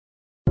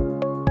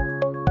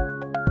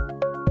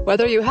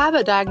Whether you have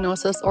a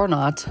diagnosis or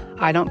not,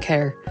 I don't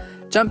care.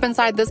 Jump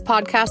inside this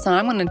podcast and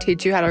I'm going to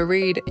teach you how to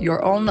read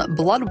your own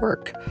blood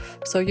work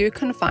so you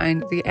can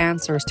find the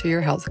answers to your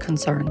health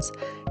concerns.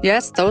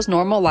 Yes, those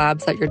normal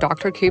labs that your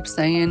doctor keeps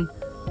saying,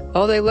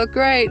 oh, they look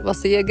great, we'll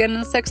see you again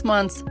in 6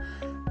 months.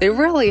 They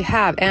really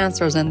have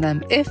answers in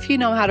them if you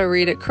know how to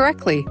read it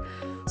correctly.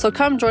 So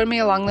come join me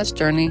along this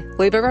journey,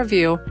 leave a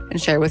review,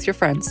 and share with your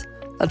friends.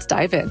 Let's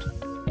dive in.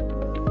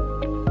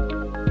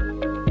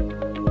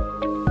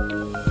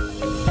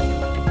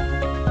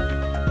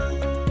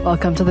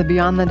 Welcome to the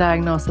Beyond the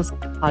Diagnosis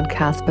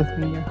podcast with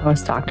me, your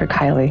host, Dr.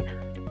 Kylie.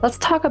 Let's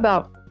talk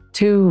about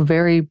two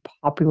very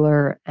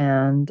popular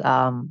and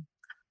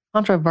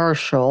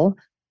controversial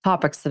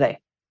topics today,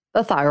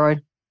 the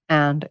thyroid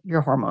and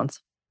your hormones.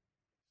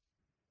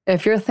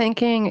 If you're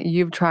thinking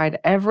you've tried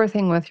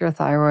everything with your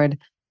thyroid,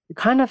 you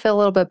kind of feel a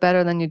little bit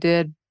better than you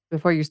did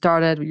before you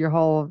started your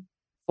whole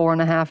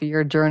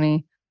 4.5-year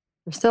journey,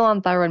 you're still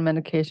on thyroid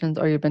medications,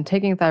 or you've been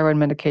taking thyroid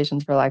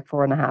medications for like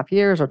 4.5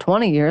 years or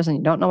 20 years, and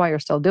you don't know why you're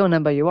still doing it,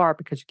 but you are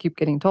because you keep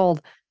getting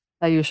told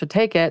that you should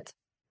take it,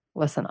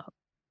 listen up.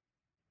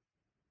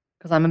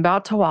 Because I'm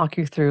about to walk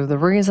you through the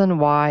reason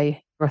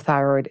why your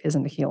thyroid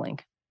isn't healing.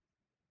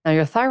 Now,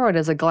 your thyroid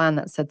is a gland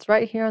that sits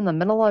right here in the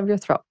middle of your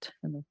throat,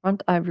 in the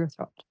front of your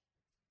throat.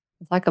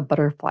 It's like a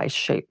butterfly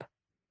shape.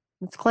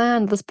 This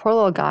gland, this poor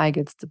little guy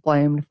gets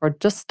blamed for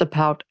just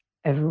about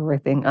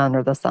everything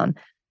under the sun.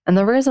 And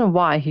the reason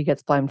why he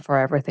gets blamed for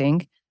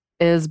everything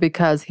is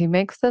because he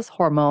makes this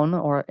hormone,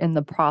 or in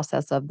the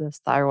process of this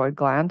thyroid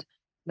gland.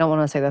 I don't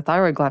want to say the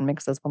thyroid gland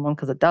makes this hormone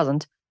because it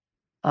doesn't.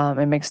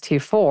 It makes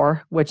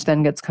T4, which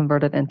then gets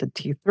converted into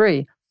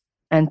T3.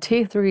 And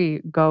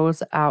T3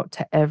 goes out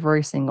to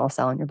every single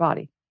cell in your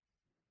body.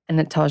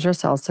 And it tells your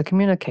cells to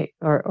communicate,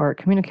 or it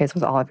communicates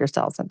with all of your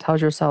cells. It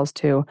tells your cells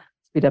to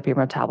speed up your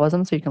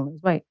metabolism so you can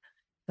lose weight.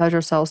 It tells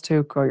your cells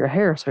to grow your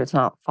hair so it's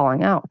not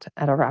falling out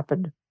at a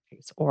rapid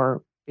pace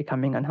or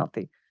becoming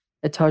unhealthy.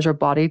 It tells your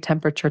body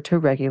temperature to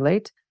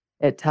regulate.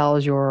 It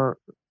tells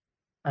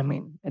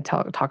it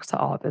talks to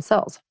all of the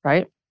cells,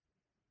 right?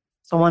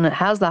 So when it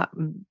has that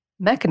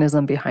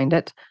mechanism behind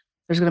it,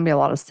 there's going to be a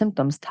lot of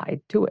symptoms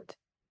tied to it.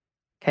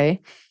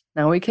 Okay.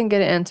 Now we can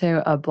get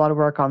into a blood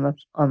work on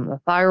the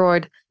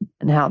thyroid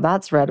and how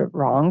that's read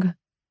wrong,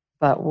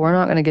 but we're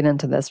not going to get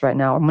into this right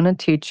now. I'm going to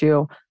teach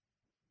you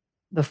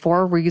the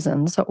 4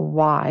 reasons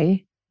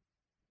why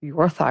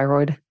your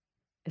thyroid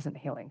isn't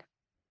healing,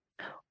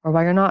 or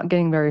why you're not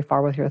getting very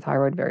far with your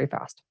thyroid very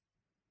fast.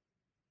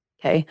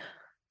 Okay.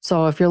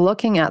 So if you're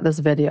looking at this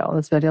video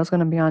is going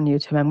to be on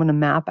YouTube. I'm going to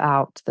map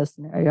out this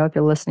scenario. If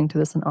you're listening to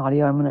this in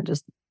audio, I'm going to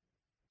just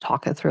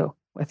talk it through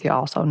with you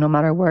all. So no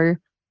matter where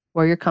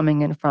you're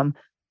coming in from,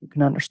 you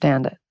can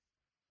understand it.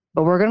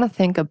 But we're going to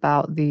think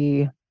about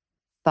the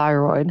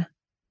thyroid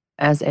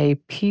as a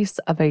piece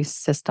of a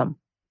system.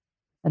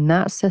 And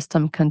that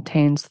system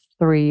contains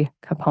 3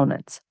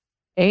 components: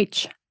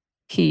 H,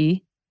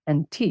 P,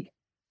 and T.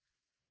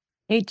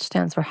 H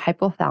stands for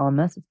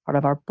hypothalamus. It's part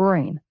of our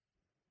brain.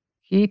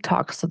 He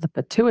talks to the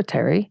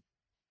pituitary,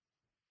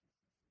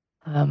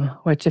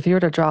 which if you were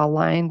to draw a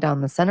line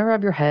down the center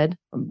of your head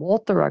from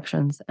both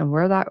directions, and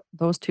where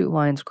those 2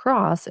 lines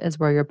cross is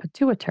where your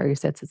pituitary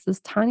sits. It's this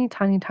tiny,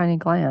 tiny, tiny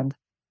gland.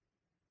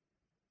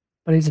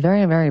 But he's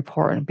very, very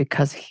important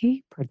because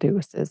he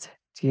produces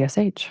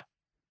TSH.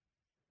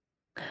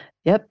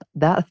 Yep,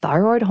 that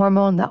thyroid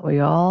hormone that we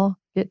all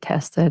get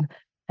tested,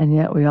 and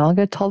yet we all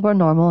get told we're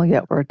normal,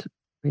 yet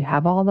we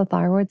have all the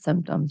thyroid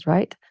symptoms,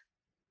 right?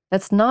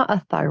 That's not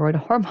a thyroid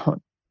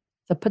hormone.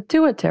 It's a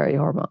pituitary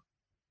hormone.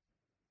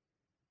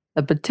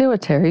 The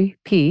pituitary,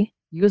 P,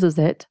 uses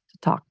it to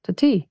talk to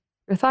T,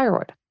 your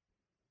thyroid.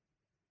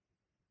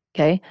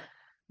 Okay,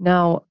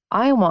 now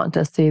I want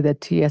to see the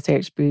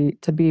TSH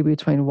to be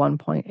between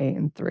 1.8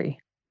 and 3.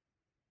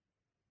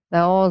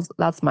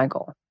 That's my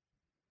goal.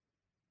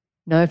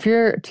 Now, if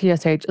your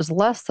TSH is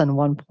less than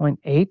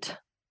 1.8,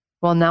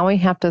 well, now we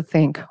have to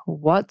think,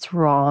 what's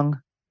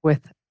wrong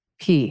with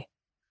P?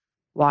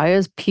 Why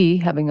is P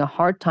having a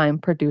hard time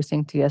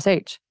producing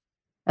TSH?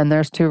 And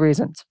there's 2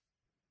 reasons.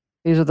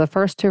 These are the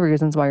first 2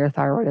 reasons why your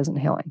thyroid isn't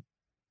healing.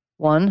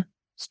 1,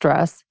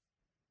 stress.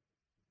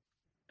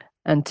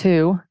 And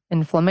 2,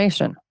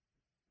 inflammation.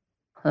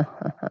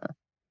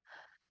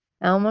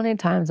 How many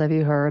times have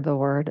you heard the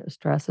word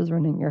stress is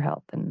ruining your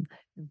health and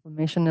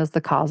inflammation is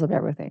the cause of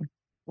everything?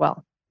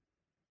 Well,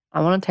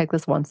 I want to take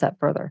this one step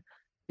further,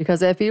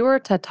 because if you were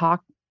to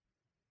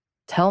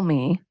tell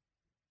me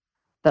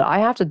that I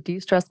have to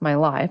de-stress my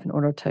life in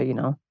order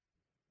to,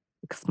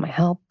 fix my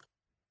health,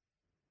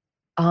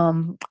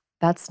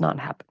 that's not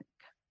happening.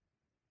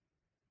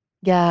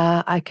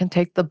 Yeah, I can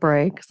take the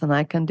breaks and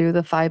I can do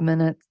the 5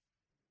 minutes,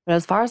 but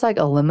as far as like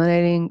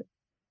eliminating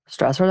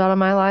stressors out of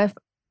my life,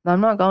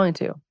 I'm not going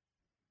to.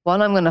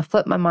 1, I'm going to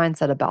flip my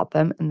mindset about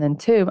them, and then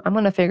 2, I'm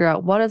going to figure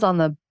out what is on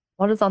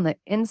the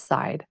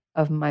inside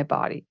of my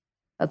body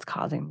that's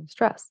causing me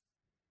stress.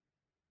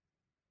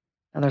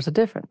 Now, there's a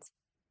difference,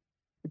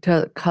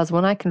 because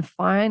when I can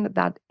find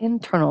that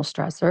internal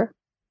stressor,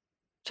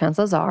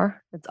 chances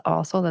are it's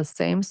also the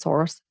same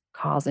source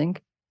causing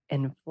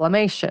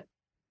inflammation.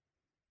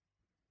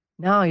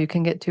 Now you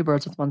can get two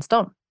birds with one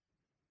stone.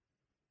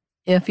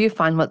 If you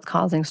find what's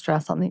causing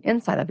stress on the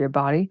inside of your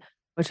body,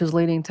 which is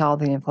leading to all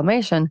the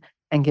inflammation,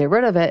 and get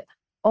rid of it,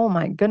 oh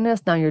my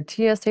goodness, now your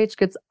TSH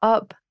gets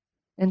up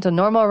into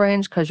normal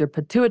range because your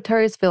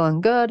pituitary is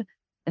feeling good,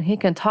 and he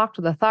can talk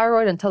to the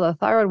thyroid and tell the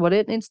thyroid what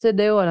it needs to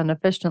do at an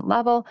efficient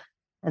level,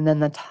 and then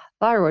the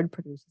thyroid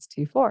produces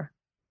T4,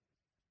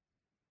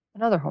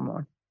 another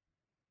hormone.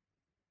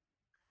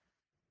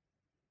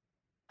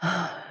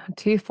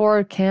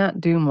 T4 can't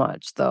do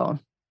much though.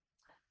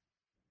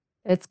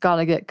 It's got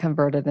to get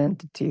converted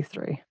into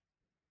T3.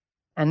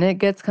 And it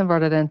gets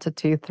converted into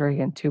T3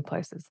 in two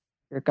places,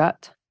 your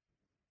gut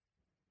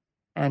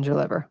and your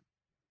liver.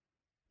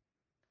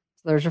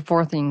 So there's your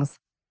four things,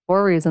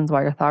 four reasons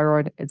why your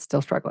thyroid is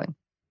still struggling.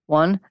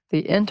 One,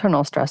 the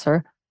internal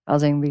stressor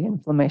causing the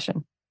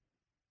inflammation.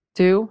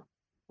 Two,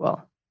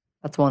 well,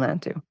 that's one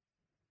and two.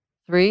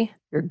 Three,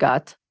 your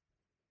gut.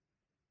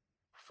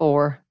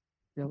 Four,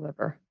 your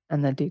liver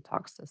and the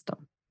detox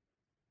system.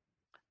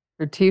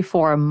 Your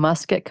T4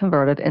 must get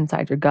converted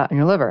inside your gut and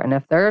your liver. And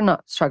if they're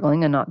not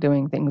struggling and not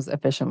doing things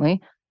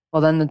efficiently,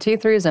 well, then the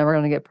T3 is never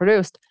going to get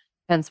produced.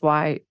 Hence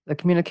why the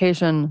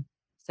communication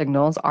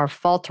signals are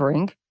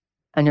faltering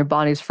and your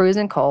body's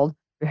freezing cold.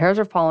 Your hairs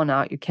are falling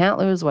out. You can't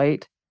lose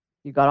weight.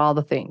 You got all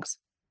the things,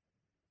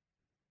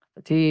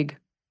 fatigue,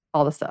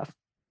 all the stuff.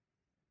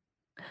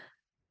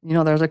 You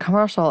know, there's a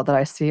commercial that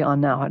I see on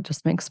now. It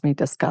just makes me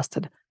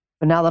disgusted.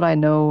 But now that I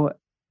know,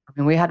 I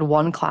mean, we had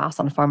one class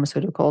on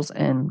pharmaceuticals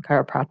in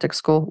chiropractic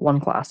school, one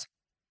class.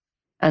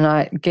 And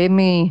it gave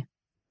me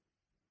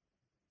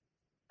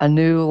a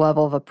new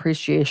level of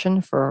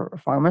appreciation for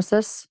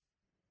pharmacists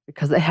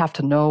because they have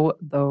to know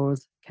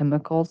those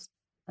chemicals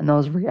and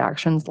those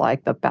reactions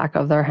like the back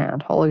of their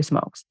hand. Holy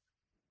smokes.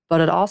 But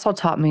it also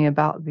taught me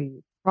about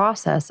the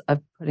process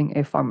of putting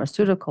a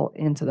pharmaceutical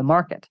into the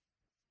market.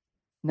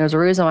 And there's a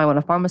reason why when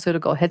a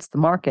pharmaceutical hits the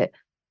market,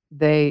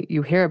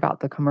 you hear about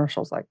the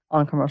commercials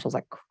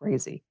like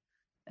crazy.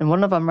 And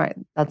one of them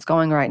that's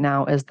going right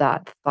now is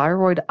that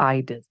thyroid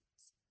eye disease.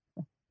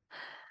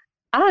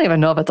 I don't even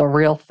know if it's a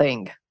real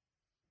thing.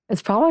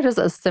 It's probably just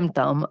a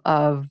symptom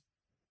of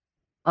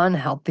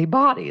unhealthy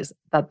bodies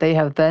that they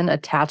have then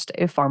attached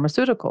a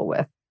pharmaceutical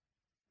with.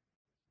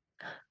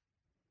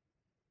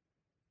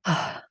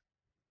 So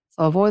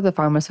avoid the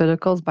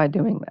pharmaceuticals by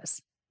doing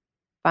this.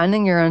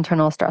 Finding your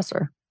internal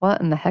stressor.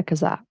 What in the heck is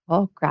that?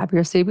 Well, grab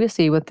your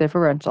CBC with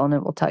differential and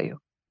it will tell you.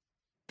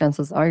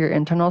 Chances are your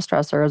internal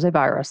stressor is a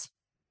virus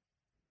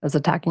that's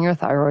attacking your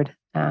thyroid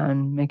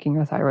and making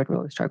your thyroid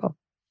really struggle.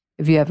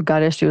 If you have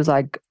gut issues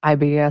like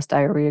IBS,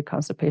 diarrhea,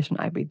 constipation,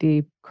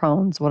 IBD,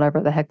 Crohn's, whatever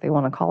the heck they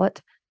want to call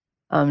it,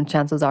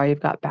 chances are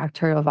you've got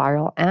bacterial,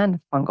 viral, and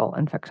fungal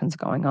infections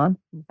going on.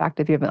 In fact,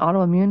 if you have an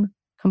autoimmune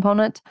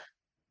component,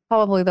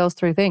 probably those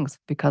three things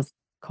because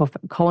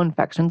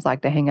co-infections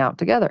like to hang out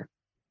together.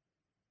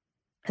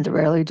 It's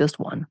rarely just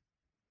one,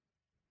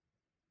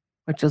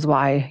 which is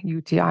why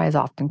UTIs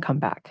often come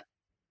back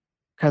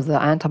because the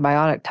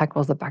antibiotic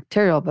tackles the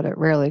bacterial, but it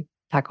rarely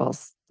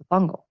tackles the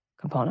fungal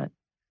component.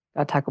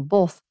 Got to tackle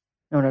both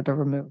in order to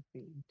remove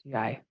the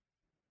UTI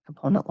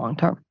component long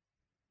term.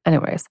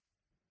 Anyways,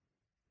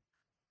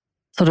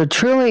 so to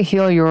truly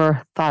heal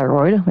your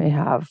thyroid, we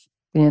have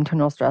the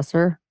internal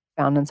stressor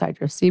found inside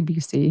your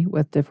CBC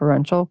with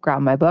differential.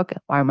 Grab my book,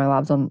 Why Are My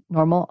Labs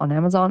Normal on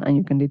Amazon, and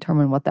you can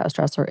determine what that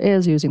stressor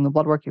is using the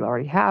blood work you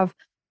already have.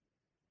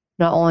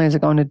 Not only is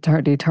it going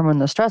to determine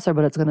the stressor,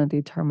 but it's going to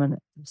determine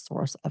the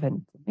source of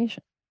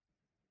inflammation.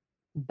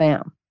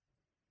 Bam.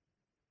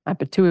 My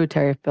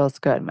pituitary feels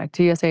good. My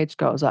TSH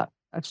goes up.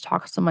 That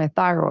talks to my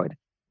thyroid.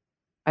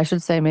 I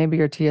should say maybe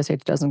your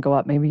TSH doesn't go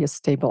up. Maybe it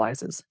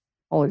stabilizes.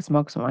 Holy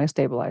smokes, when I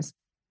stabilize.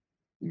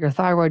 Your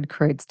thyroid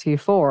creates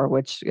T4,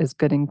 which is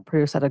getting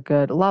produced at a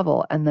good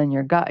level. And then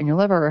your gut and your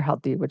liver are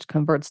healthy, which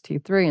converts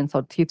T3. And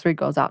so T3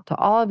 goes out to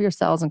all of your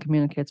cells and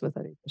communicates with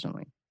it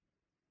efficiently.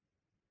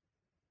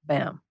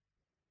 Bam.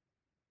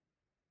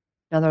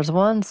 Now, there's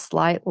one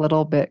slight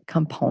little bit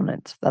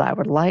component that I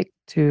would like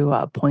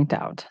to point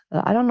out.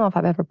 I don't know if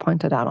I've ever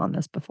pointed out on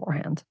this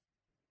beforehand.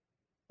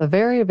 The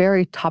very,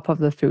 very top of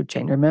the food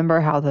chain.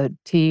 Remember how the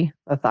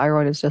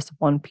thyroid is just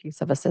one piece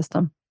of a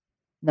system?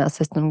 And that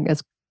system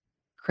is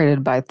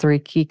created by three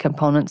key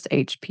components,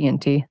 H, P,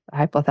 and T, the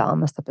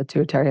hypothalamus, the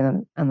pituitary,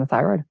 and the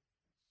thyroid.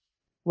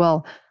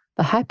 Well,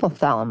 the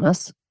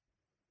hypothalamus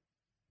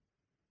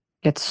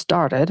gets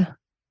started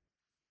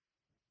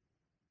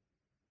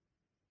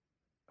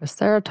with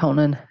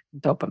serotonin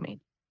and dopamine.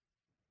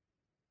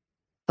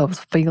 Those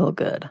feel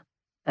good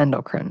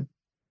endocrine.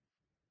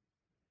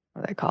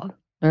 What are they called?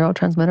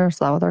 Neurotransmitters? Is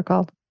that what they're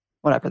called?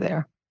 Whatever they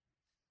are.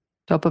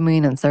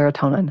 Dopamine and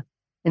serotonin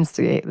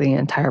instigate the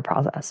entire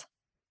process.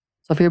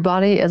 So if your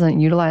body isn't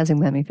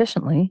utilizing them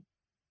efficiently,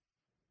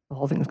 the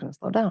whole thing is going to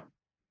slow down.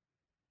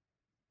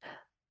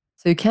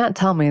 So you can't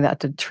tell me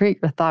that to treat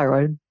your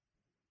thyroid,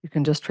 you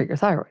can just treat your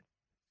thyroid.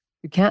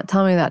 You can't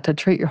tell me that to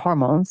treat your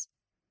hormones,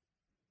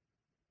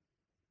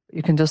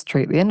 You can just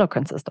treat the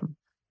endocrine system.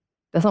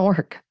 Doesn't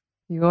work.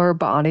 Your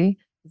body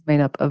is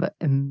made up of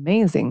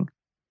amazing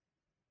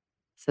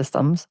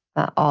systems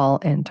that all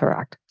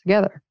interact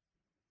together.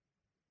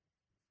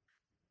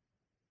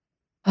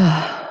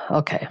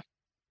 Okay,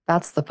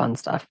 that's the fun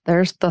stuff.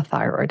 There's the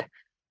thyroid.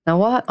 Now,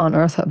 what on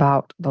earth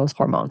about those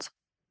hormones?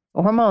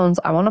 The hormones,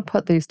 I want to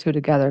put these two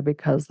together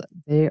because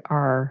they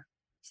are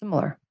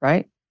similar,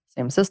 right?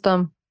 Same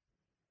system.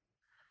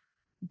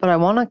 But I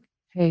want to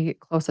pay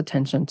close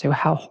attention to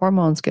how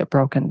hormones get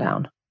broken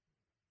down.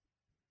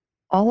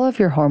 All of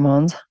your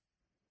hormones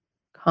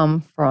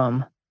come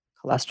from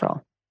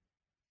cholesterol.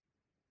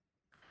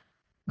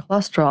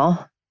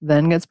 Cholesterol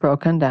then gets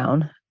broken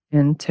down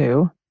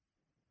into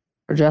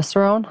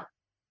progesterone.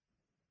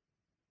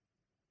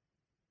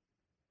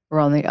 Or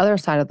on the other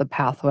side of the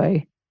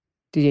pathway,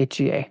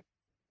 DHEA.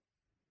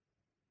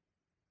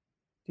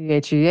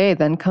 DHEA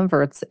then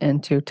converts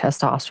into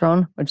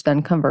testosterone, which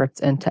then converts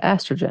into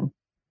estrogen.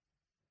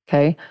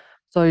 Okay.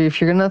 So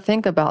if you're going to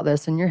think about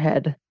this in your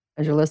head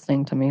as you're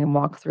listening to me and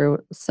walk through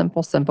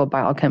simple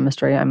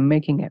biochemistry, I'm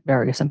making it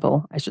very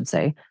simple, I should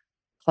say.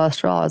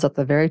 Cholesterol is at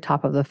the very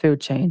top of the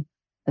food chain.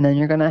 And then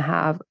you're going to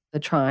have the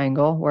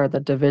triangle where the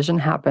division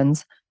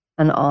happens.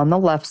 And on the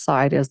left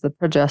side is the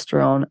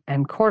progesterone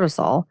and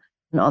cortisol.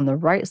 And on the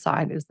right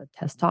side is the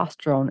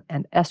testosterone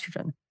and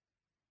estrogen.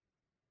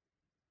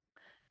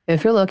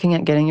 If you're looking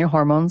at getting your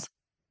hormones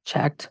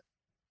checked,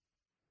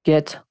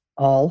 get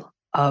all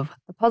of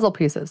the puzzle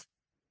pieces.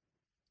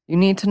 You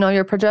need to know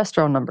your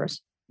progesterone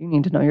numbers. You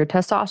need to know your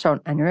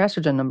testosterone and your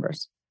estrogen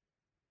numbers.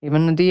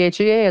 Even the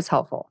DHEA is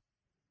helpful.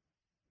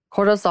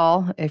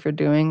 Cortisol, if you're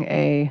doing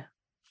a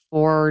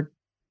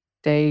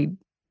 4-day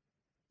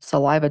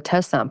saliva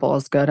test sample,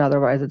 is good.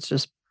 Otherwise, it's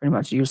just pretty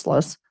much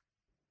useless.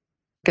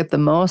 Get the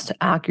most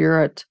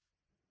accurate,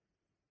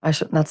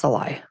 that's a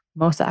lie.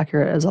 Most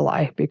accurate is a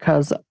lie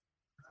because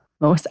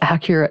most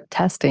accurate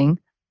testing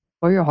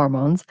for your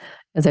hormones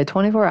is a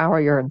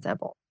 24-hour urine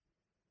sample.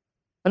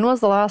 When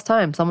was the last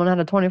time someone had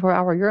a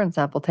 24-hour urine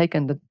sample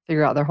taken to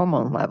figure out their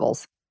hormone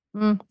levels?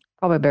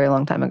 Probably a very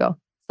long time ago.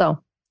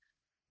 So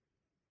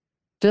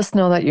just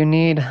know that you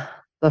need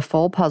the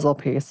full puzzle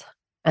piece,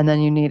 and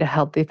then you need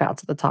healthy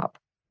fats at the top.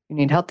 You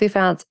need healthy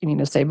fats, you need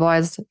to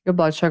stabilize your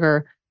blood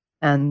sugar,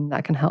 and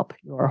that can help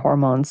your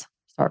hormones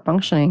start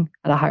functioning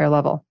at a higher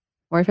level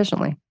more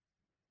efficiently.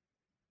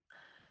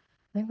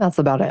 I think that's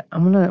about it.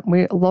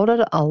 We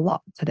loaded a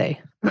lot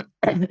today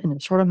in a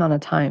short amount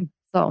of time.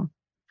 So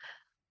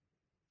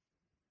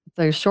it's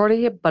a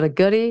shorty, but a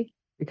goodie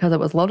because it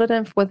was loaded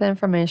in with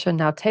information.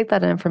 Now take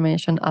that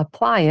information,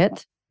 apply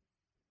it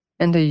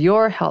into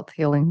your health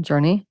healing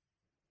journey.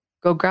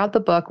 Go grab the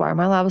book, Why Are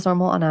My Labs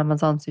Normal, on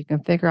Amazon so you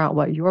can figure out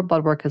what your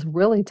blood work is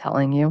really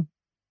telling you.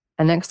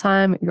 And next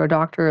time your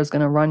doctor is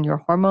going to run your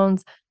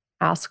hormones,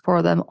 ask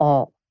for them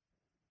all.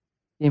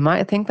 You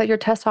might think that your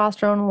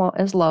testosterone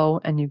is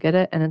low and you get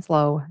it and it's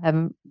low.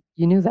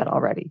 You knew that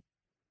already.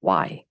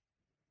 Why?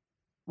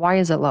 Why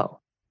is it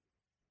low?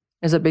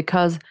 Is it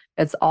because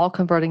it's all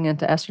converting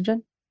into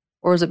estrogen?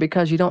 Or is it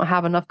because you don't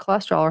have enough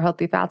cholesterol or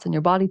healthy fats in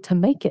your body to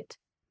make it?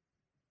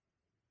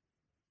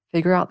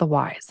 Figure out the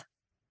whys.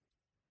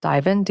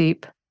 Dive in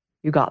deep.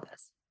 You got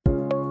this.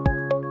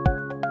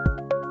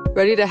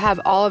 Ready to have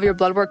all of your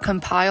blood work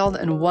compiled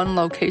in one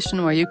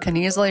location where you can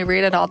easily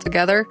read it all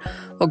together?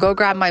 Well, go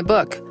grab my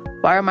book,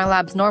 Why Are My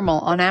Labs Normal,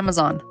 on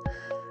Amazon.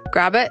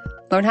 Grab it,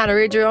 learn how to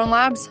read your own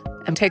labs,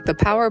 and take the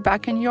power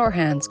back in your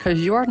hands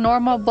because your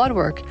normal blood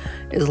work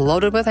is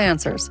loaded with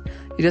answers.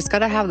 You just got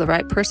to have the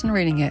right person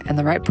reading it, and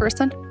the right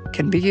person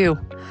can be you.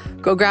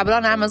 Go grab it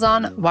on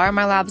Amazon, Why Are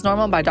My Labs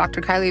Normal by Dr.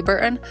 Kylie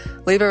Burton.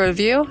 Leave a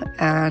review,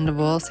 and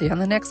we'll see you on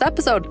the next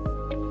episode.